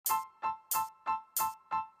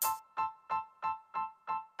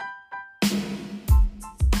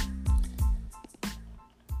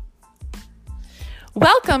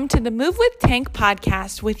Welcome to the Move with Tank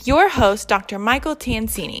podcast with your host, Dr. Michael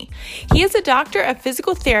Tansini. He is a doctor of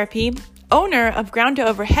physical therapy, owner of Ground to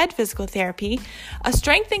Overhead Physical Therapy, a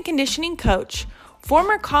strength and conditioning coach,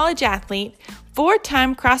 former college athlete,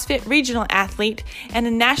 four-time CrossFit regional athlete, and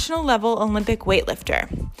a national level Olympic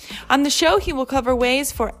weightlifter. On the show, he will cover ways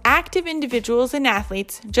for active individuals and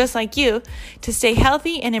athletes, just like you, to stay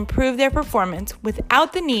healthy and improve their performance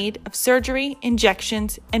without the need of surgery,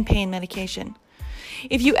 injections, and pain medication.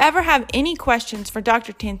 If you ever have any questions for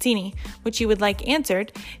Dr. Tansini, which you would like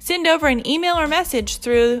answered, send over an email or message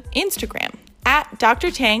through Instagram at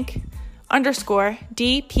drtank_DPT.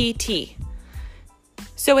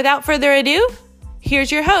 So without further ado,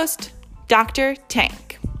 here's your host, Dr.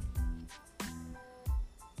 Tank.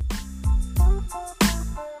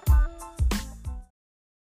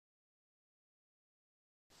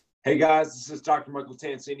 Hey guys, this is Dr. Michael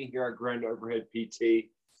Tansini here at Ground to Overhead PT,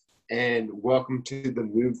 and welcome to the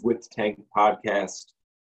Move with Tank podcast.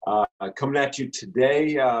 Coming at you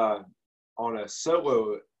today on a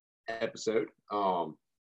solo episode.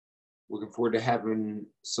 Looking forward to having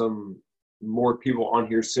some more people on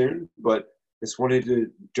here soon, but just wanted to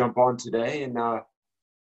jump on today and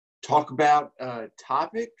talk about a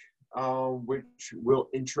topic which will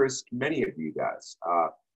interest many of you guys.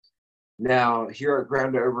 Now, here at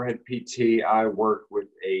Ground to Overhead PT, I work with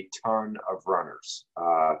a ton of runners.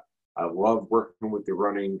 I love working with the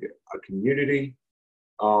running community,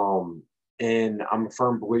 and I'm a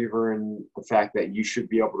firm believer in the fact that you should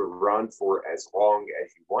be able to run for as long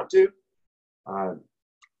as you want to.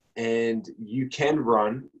 And you can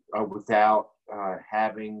run without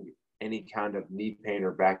having any kind of knee pain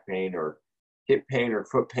or back pain or hip pain or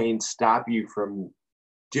foot pain stop you from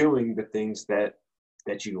doing the things that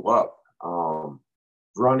you love.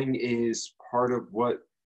 Running is part of what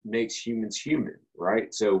makes humans human,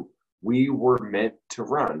 right? So we were meant to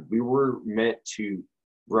run. We were meant to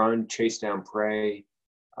run, chase down prey,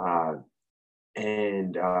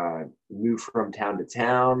 and move from town to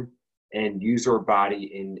town and use our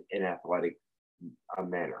body in an athletic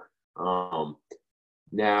manner.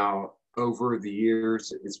 Now, over the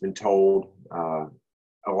years, it's been told, a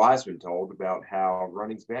lot's been told about how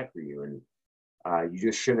running's bad for you, and you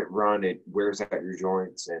just shouldn't run. It wears out your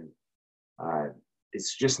joints, and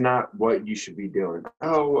it's just not what you should be doing.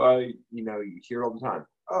 You hear all the time.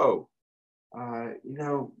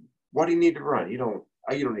 Why do you need to run? You don't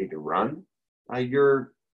need to run.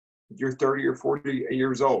 You're 30 or 40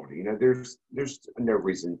 years old. There's no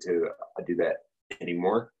reason to do that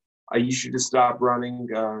anymore. You should just stop running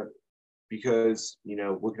because,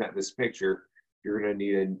 looking at this picture, you're going to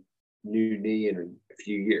need a new knee in a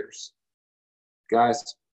few years.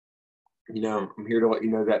 Guys, I'm here to let you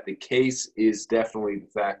know that the case is definitely the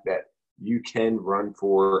fact that you can run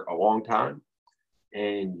for a long time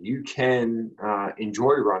and you can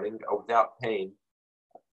enjoy running without pain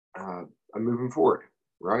moving forward,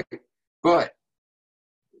 right? But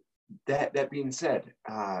that being said,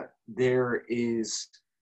 there is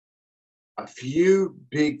a few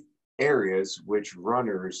big areas which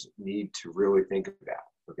runners need to really think about,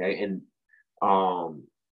 okay? And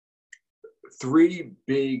three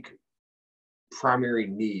big primary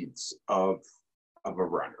needs of a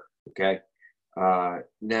runner, okay?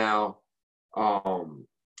 Now,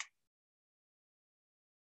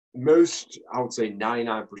 most, I would say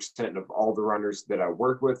 99% of all the runners that I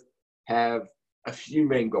work with have a few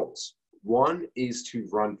main goals. One is to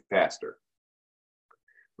run faster,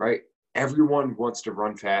 right? Everyone wants to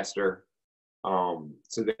run faster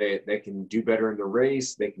so that they can do better in the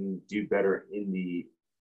race, they can do better in the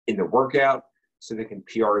workout, so they can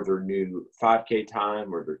PR their new 5K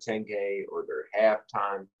time or their 10K or their half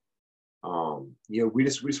time. We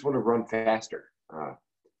just want to run faster.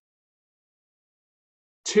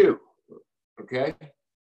 Two, okay?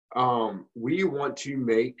 We want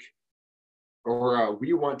to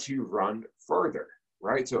run further,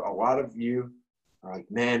 right? So a lot of you are like,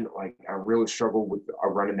 man, like I really struggle with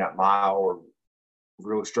running that mile, or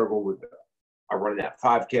really struggle with running that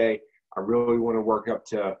 5K. I really want to work up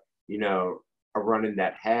to, running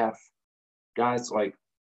that half. Guys, like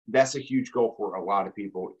that's a huge goal for a lot of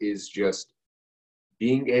people, is just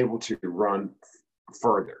being able to run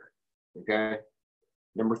further, okay?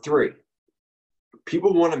 Number three,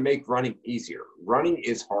 people want to make running easier. Running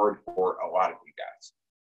is hard for a lot of you guys.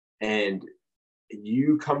 And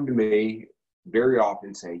you come to me very often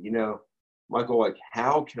and say, Michael, like,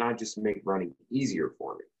 how can I just make running easier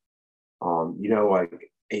for me?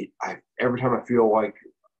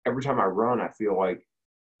 Every time I run, I feel like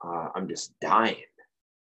I'm just dying.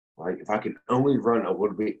 Like if I could only run a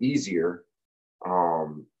little bit easier,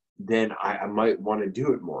 then I might want to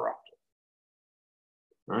do it more often.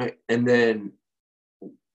 Right. And then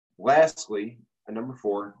lastly, number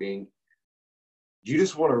 4 being, you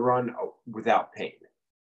just want to run without pain.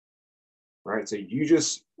 Right. So you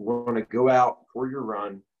just want to go out for your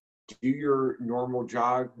run, do your normal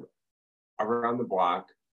jog around the block,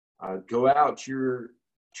 go out to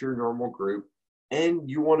your normal group, and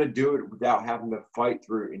you want to do it without having to fight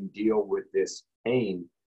through and deal with this pain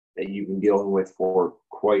that you've been dealing with for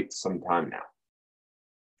quite some time now.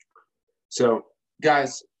 So,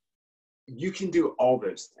 guys, you can do all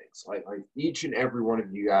those things. Like each and every one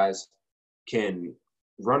of you guys can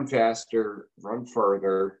run faster, run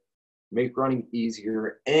further, make running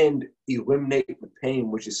easier, and eliminate the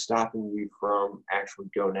pain which is stopping you from actually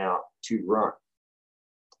going out to run.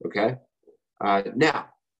 Okay? Now,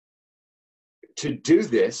 to do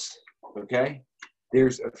this, okay,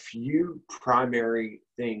 there's a few primary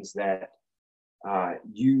things that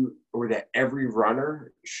that every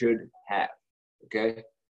runner should have. Okay?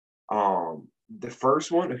 The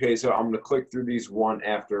first one, okay, so I'm going to click through these one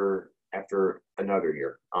after another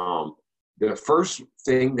here. The first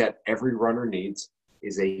thing that every runner needs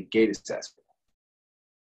is a gait assessment.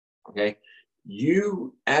 Okay?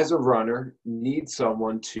 You, as a runner, need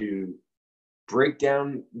someone to break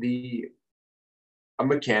down the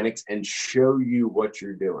mechanics and show you what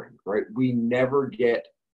you're doing, right? We never get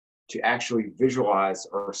to actually visualize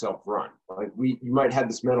ourselves run. Like you might have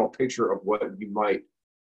this mental picture of what you might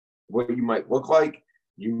look like.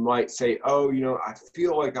 You might say, oh, I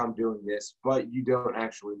feel like I'm doing this, but you don't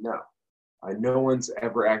actually know. No one's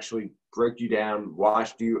ever actually broke you down,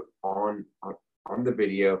 watched you on the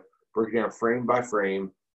video, broke you down frame by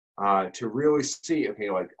frame, to really see, okay,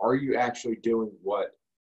 like, are you actually doing what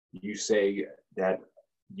you say that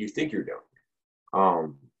you think you're doing?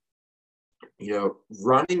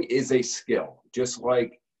 Running is a skill, just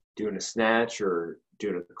like doing a snatch or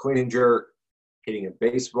doing a clean and jerk, hitting a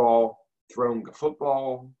baseball, throwing a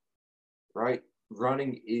football, right?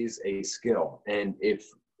 Running is a skill. And if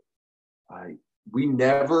we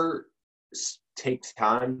never take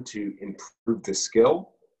time to improve the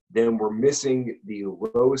skill, then we're missing the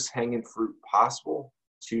lowest hanging fruit possible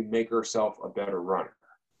to make ourselves a better runner,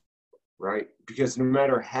 right? Because no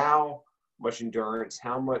matter how much endurance,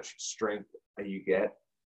 how much strength you get,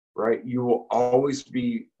 right, you will always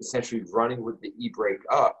be essentially running with the e-brake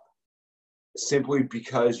up, simply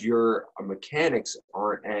because your mechanics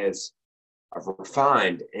aren't as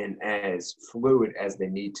refined and as fluid as they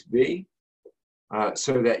need to be,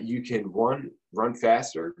 so that you can run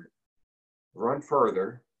faster, run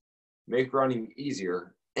further, make running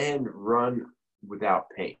easier, and run without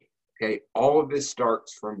pain. Okay, all of this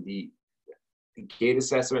starts from the gait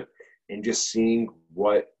assessment and just seeing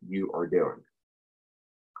what you are doing.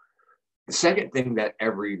 The second thing that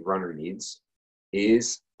every runner needs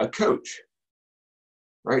is a coach,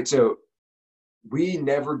 right? So we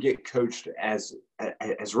never get coached as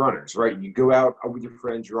runners, right? You go out with your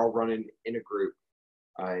friends, you're all running in a group.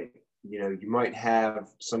 You might have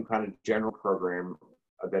some kind of general program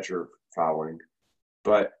that you're following,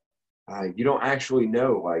 but you don't actually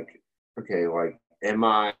know, like, okay, like, am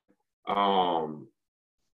I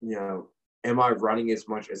running as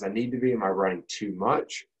much as I need to be? Am I running too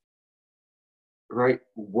much? Right?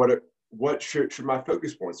 What should my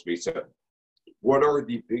focus points be? So what are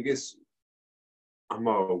the biggest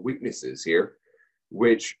weaknesses here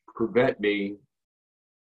which prevent me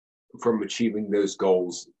from achieving those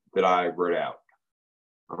goals that I wrote out?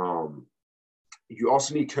 You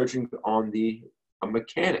also need coaching on the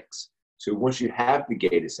mechanics. So once you have the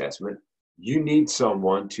gait assessment, you need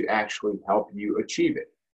someone to actually help you achieve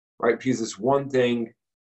it, right? Because it's one thing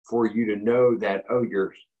for you to know that, oh,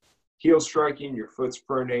 you're heel striking, your foot's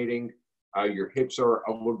pronating, your hips are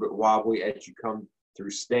a little bit wobbly as you come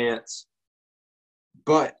through stance.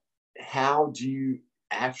 But how do you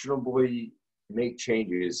actionably make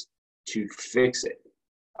changes to fix it?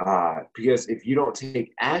 Because if you don't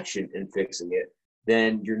take action in fixing it,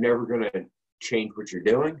 then you're never going to change what you're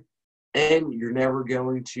doing, and you're never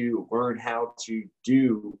going to learn how to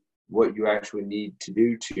do what you actually need to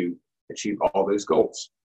do to achieve all those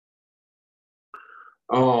goals.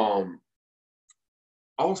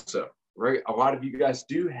 Also, right, a lot of you guys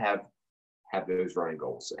do have those running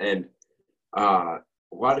goals, and a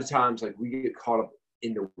lot of times, like, we get caught up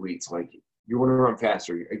in the weeds. Like, you want to run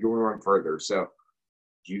faster, you want to run further, so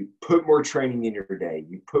you put more training in your day,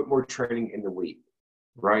 you put more training in the week,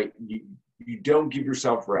 right? You don't give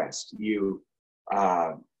yourself rest. You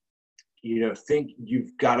think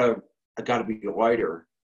you've got to be lighter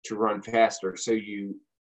to run faster, so you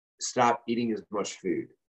stop eating as much food.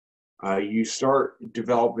 you start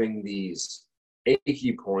developing these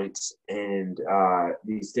achy points and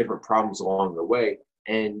these different problems along the way,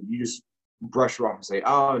 and you just brush it off and say,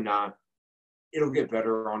 oh, nah, it'll get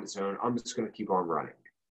better on its own. I'm just going to keep on running.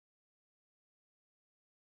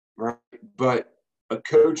 Right? But a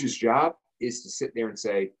coach's job is to sit there and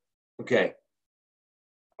say, okay,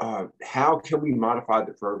 how can we modify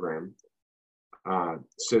the program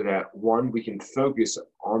so that, one, we can focus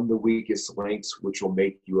on the weakest links, which will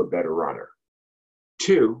make you a better runner.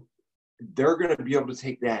 Two, they're going to be able to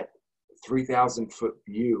take that 3,000-foot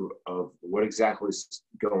view of what exactly is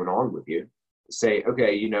going on with you. Say,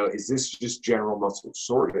 okay, is this just general muscle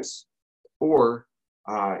soreness? Or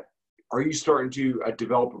are you starting to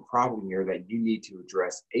develop a problem here that you need to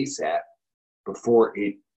address ASAP before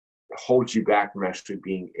it holds you back from actually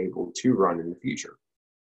being able to run in the future?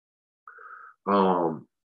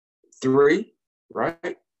 Three,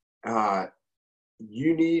 right?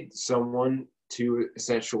 You need someone to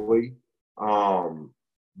essentially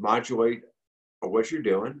modulate what you're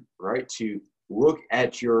doing, right? To look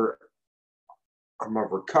at your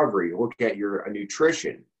recovery, look at your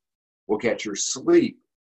nutrition, look at your sleep,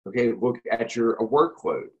 okay, look at your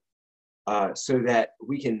workload, so that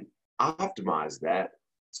we can optimize that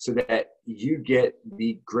so that you get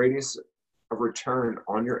the greatest return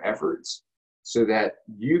on your efforts so that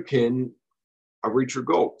you can reach your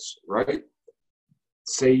goals, right?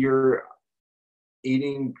 Say you're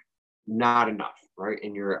eating not enough, right?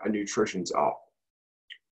 And your nutrition's off.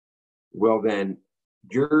 Well, then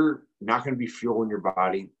you're not going to be fueling your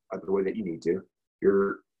body the way that you need to.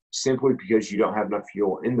 You're simply because you don't have enough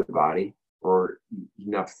fuel in the body or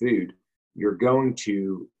enough food, you're going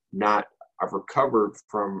to not recover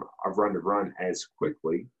from a run to run as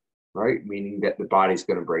quickly, right? Meaning that the body's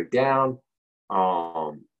going to break down.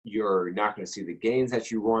 You're not going to see the gains that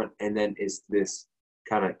you want. And then it's this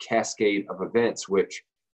kind of cascade of events, which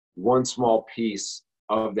one small piece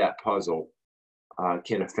of that puzzle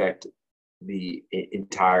can affect the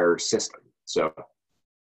entire system. So,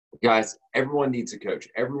 guys, everyone needs a coach.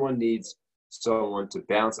 Everyone needs someone to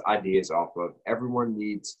bounce ideas off of. Everyone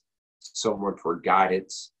needs someone for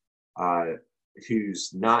guidance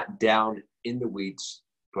who's not down in the weeds,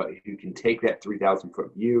 but who can take that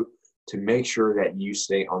 3,000-foot view to make sure that you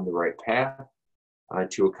stay on the right path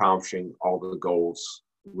to accomplishing all the goals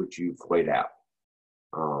which you've laid out.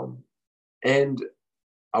 And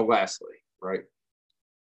lastly, right,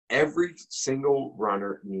 every single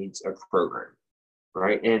runner needs a program,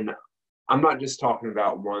 right? And I'm not just talking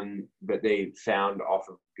about one that they found off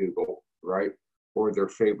of Google, right, or their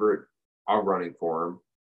favorite running forum.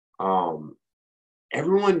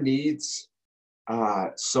 Everyone needs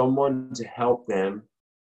someone to help them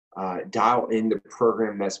dial in the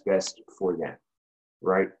program that's best for them,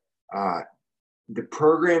 right? The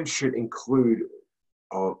program should include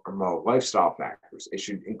lifestyle factors. It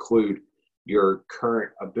should include your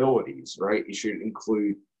current abilities, right? It should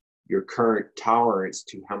include your current tolerance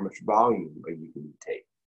to how much volume you can take.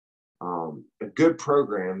 A good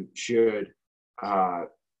program should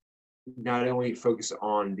not only focus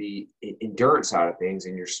on the endurance side of things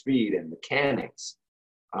and your speed and mechanics,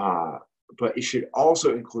 but it should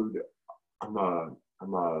also include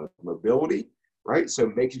mobility, right? So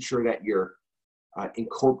making sure that you're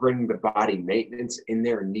incorporating the body maintenance in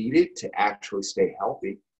there needed to actually stay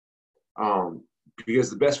healthy. Because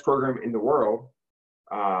the best program in the world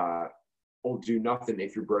will do nothing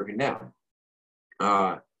if you're broken down.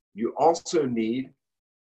 You also need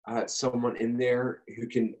someone in there who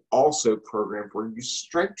can also program for you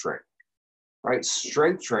strength training, right?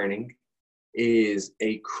 Strength training is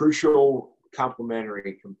a crucial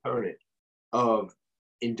complementary component of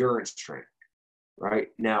endurance training, right?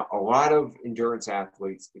 Now, a lot of endurance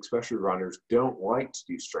athletes, especially runners, don't like to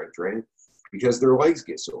do strength training because their legs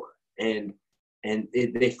get sore. And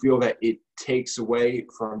they feel that it takes away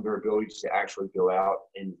from their ability to actually go out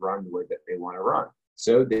and run the way that they want to run.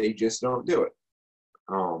 So they just don't do it.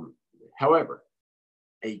 However,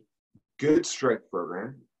 a good strength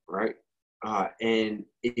program, right? And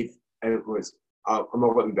if it was, I'm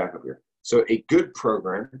going to let me back up here. So a good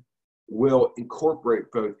program will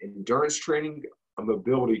incorporate both endurance training,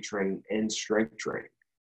 mobility training, and strength training,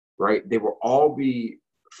 right? They will all be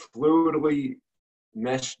fluidly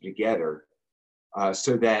meshed together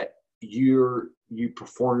so that you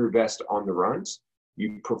perform your best on the runs,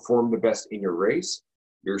 you perform the best in your race,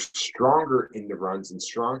 you're stronger in the runs and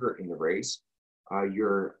stronger in the race,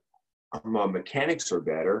 your mechanics are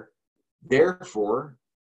better, therefore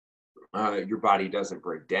your body doesn't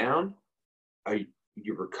break down,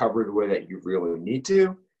 you recover the way that you really need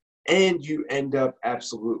to, and you end up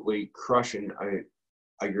absolutely crushing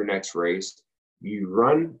your next race, you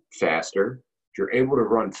run faster, you're able to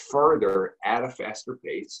run further at a faster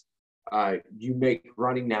pace. You make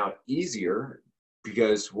running now easier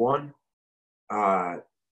because one,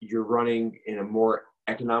 you're running in a more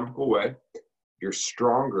economical way, you're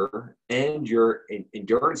stronger, and your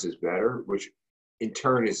endurance is better, which in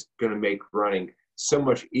turn is going to make running so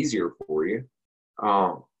much easier for you.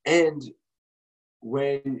 And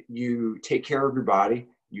when you take care of your body,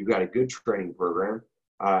 you've got a good training program.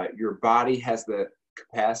 Your body has the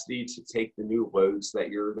capacity to take the new loads that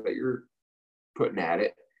you're putting at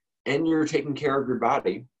it, and you're taking care of your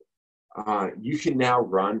body. You can now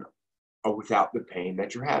run without the pain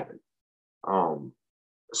that you're having.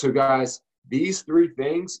 So guys, these three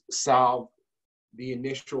things solve the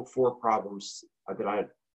initial four problems that I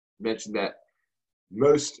mentioned that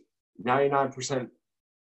most 99%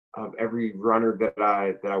 of every runner that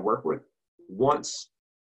I work with wants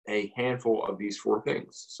a handful of these four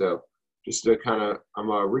things. So just to I'm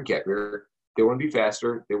a recap here. They want to be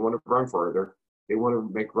faster. They want to run further. They want to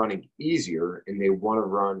make running easier, and they want to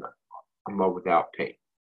run without pain.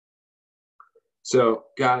 So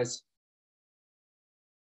guys,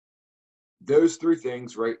 those three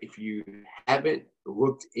things, right? If you haven't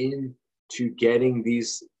looked into getting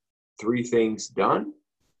these three things done,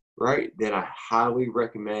 right, then I highly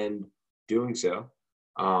recommend doing so.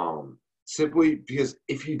 Simply because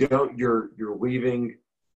if you don't, you're leaving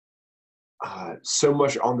so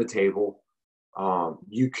much on the table.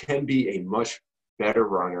 You can be a much better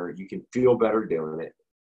runner. You can feel better doing it,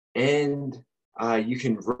 and you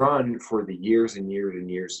can run for the years and years and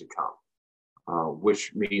years to come.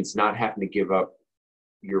 Which means not having to give up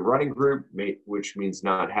your running group, which means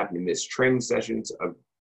not having to miss training sessions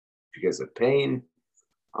because of pain.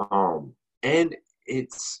 And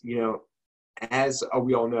it's, as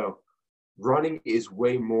we all know, running is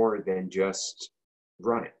way more than just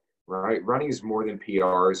running, right? Running is more than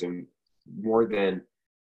PRs and more than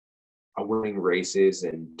winning races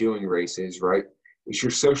and doing races, right? It's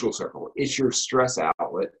your social circle. It's your stress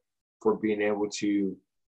outlet for being able to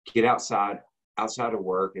get outside of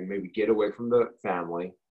work and maybe get away from the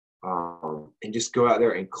family, and just go out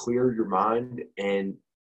there and clear your mind and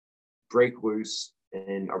break loose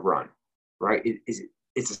in a run, right?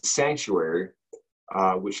 It's a sanctuary,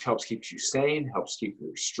 which helps keep you sane, helps keep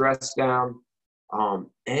your stress down,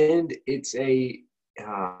 and it's a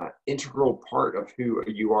integral part of who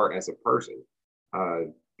you are as a person,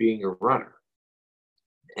 being a runner.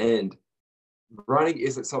 And running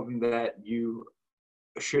isn't something that you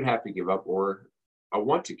should have to give up or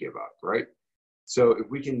want to give up, right? So if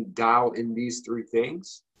we can dial in these three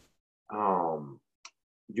things,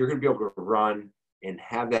 you're going to be able to run and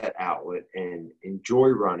have that outlet and enjoy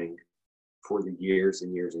running for the years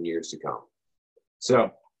and years and years to come.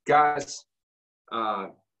 So guys,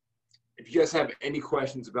 if you guys have any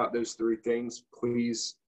questions about those three things,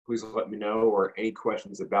 please let me know, or any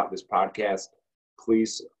questions about this podcast,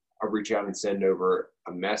 please reach out and send over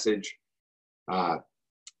a message.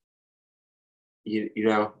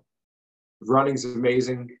 Running's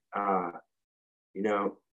amazing.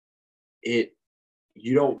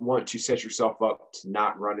 You don't want to set yourself up to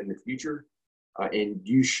not run in the future, and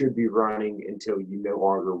you should be running until you no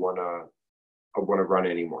longer want to run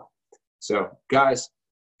anymore. So, guys,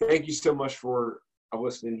 thank you so much for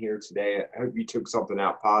listening here today. I hope you took something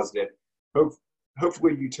out positive.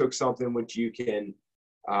 Hopefully, you took something which you can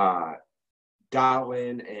dial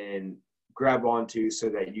in and grab onto, so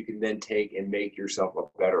that you can then take and make yourself a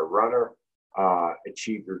better runner,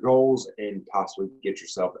 achieve your goals, and possibly get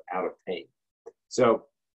yourself out of pain. So,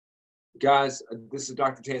 guys, this is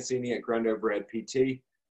Dr. Tansini at Ground Overhead PT.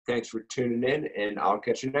 Thanks for tuning in, and I'll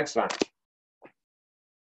catch you next time.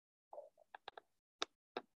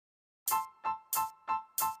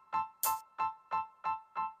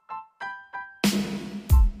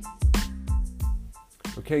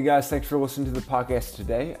 Okay, guys, thanks for listening to the podcast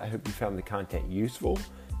today. I hope you found the content useful,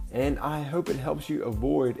 and I hope it helps you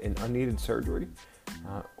avoid an unneeded surgery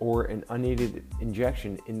or an unneeded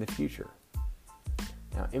injection in the future.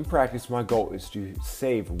 Now, in practice, my goal is to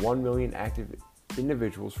save 1 million active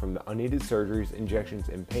individuals from the unneeded surgeries, injections,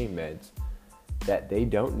 and pain meds that they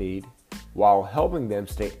don't need, while helping them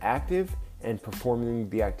stay active and performing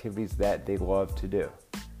the activities that they love to do.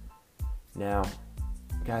 Now,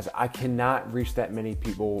 guys, I cannot reach that many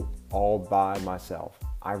people all by myself.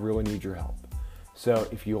 I really need your help. So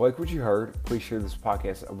if you like what you heard, please share this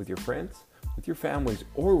podcast with your friends, with your families,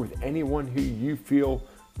 or with anyone who you feel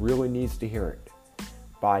really needs to hear it.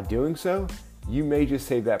 By doing so, you may just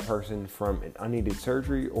save that person from an unneeded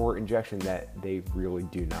surgery or injection that they really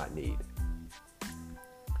do not need.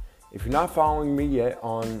 If you're not following me yet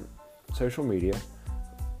on social media,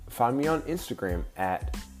 find me on Instagram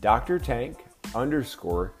at drtank_DPT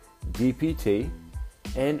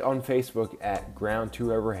and on Facebook at Ground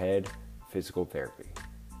to Overhead Physical Therapy.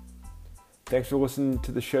 Thanks for listening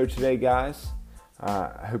to the show today, guys.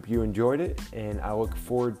 I hope you enjoyed it, and I look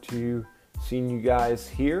forward to seeing you guys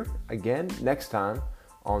here again next time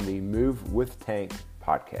on the Move with Tank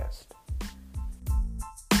podcast.